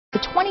The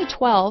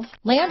 2012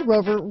 Land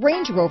Rover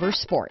Range Rover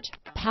Sport.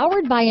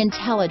 Powered by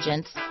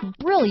intelligence,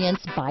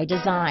 brilliance by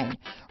design.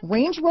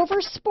 Range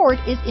Rover Sport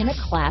is in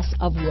a class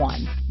of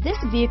one. This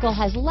vehicle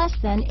has less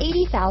than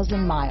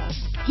 80,000 miles.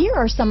 Here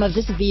are some of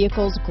this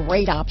vehicle's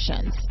great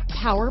options.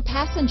 Power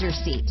passenger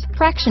seat,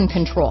 traction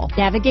control,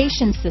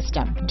 navigation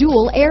system,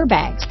 dual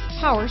airbags,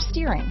 power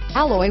steering,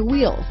 alloy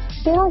wheels,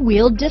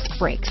 four-wheel disc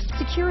brakes,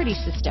 security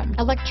system,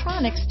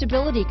 electronic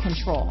stability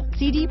control,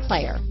 CD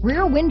player,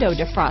 rear window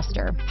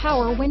defroster,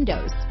 power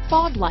windows,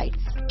 fog lights,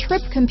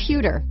 trip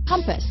computer,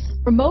 compass,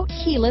 remote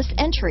keyless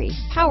entry,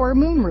 power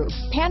moonroof,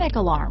 panic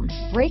alarm,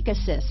 brake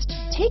assist.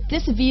 Take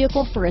this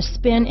vehicle for a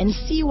spin and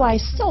see why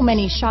so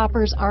many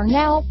shoppers are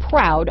now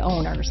proud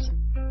owners.